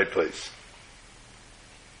be in the right place.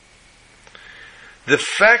 The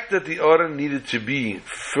fact that the Aron needed to be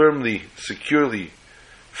firmly, securely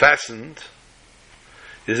fastened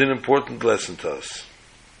is an important lesson to us.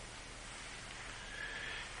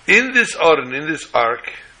 In this Aron, in this ark,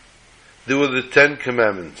 there were the 10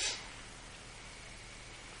 Commandments.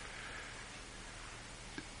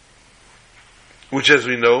 Which, as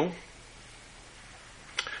we know,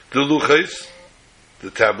 the luchos,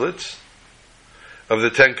 the tablets of the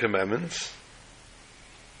 10 Commandments,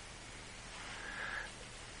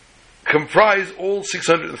 comprise all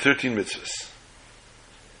 613 mitzvahs.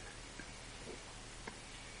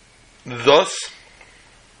 Thus,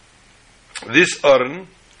 this Aron,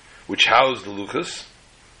 which housed the luchos,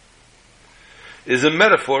 is a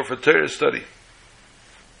metaphor for Torah study,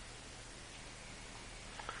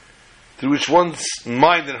 through which one's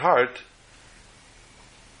mind and heart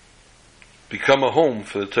become a home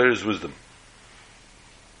for the Torah's wisdom.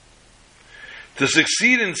 To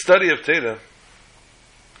succeed in study of Torah,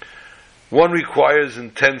 one requires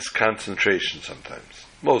intense concentration sometimes,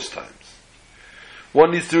 most times.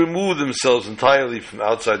 One needs to remove themselves entirely from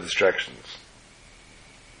outside distractions.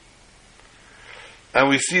 And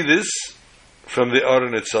we see this from the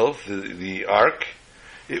Aron itself, the ark.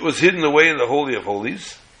 It was hidden away in the Holy of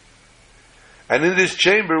Holies. And in this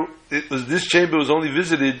chamber, this chamber was only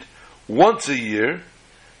visited once a year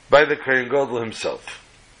by the Kohen Gadol himself.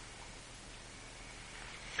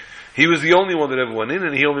 He was the only one that ever went in,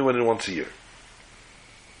 and he only went in once a year.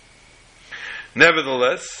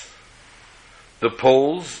 Nevertheless, the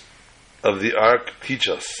poles of the ark teach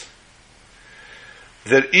us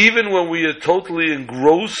that even when we are totally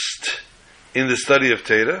engrossed in the study of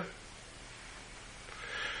Torah,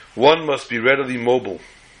 one must be readily mobile.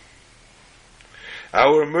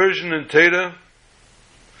 Our immersion in Torah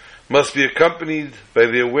must be accompanied by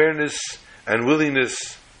the awareness and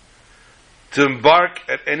willingness to embark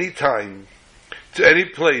at any time, to any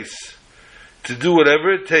place, to do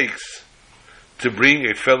whatever it takes to bring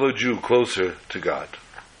a fellow Jew closer to God.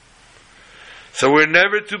 So we're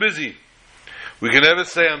never too busy. We can never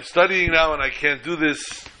say, I'm studying now and I can't do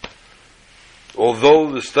this.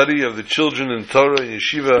 Although the study of the children in Torah and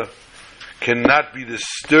Yeshiva cannot be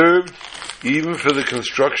disturbed, even for the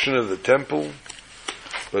construction of the temple,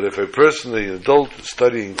 but if a person, an adult, is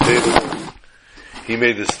studying Torah, he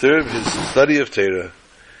may disturb his study of Torah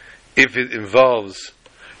if it involves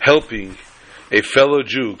helping a fellow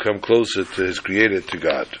Jew come closer to his Creator, to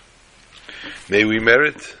God. May we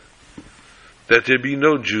merit that there be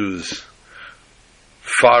no Jews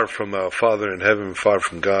far from our Father in heaven, far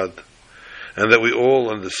from God, and that we all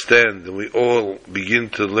understand and we all begin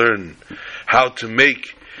to learn how to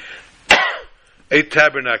make a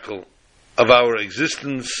tabernacle of our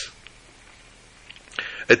existence,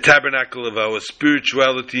 a tabernacle of our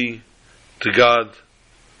spirituality to God,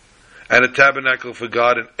 and a tabernacle for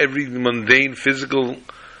God in every mundane physical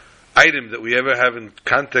item that we ever have in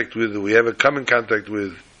contact with, that we ever come in contact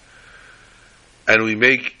with, and we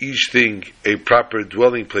make each thing a proper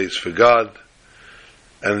dwelling place for God,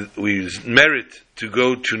 and we merit to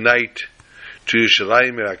go tonight to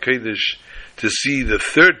Yerushalayim HaKodesh to see the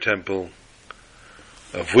third temple,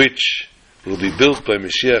 of which will be built by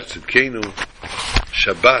Mashiach Tzidkenu.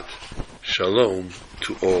 Shabbat Shalom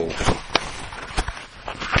to all.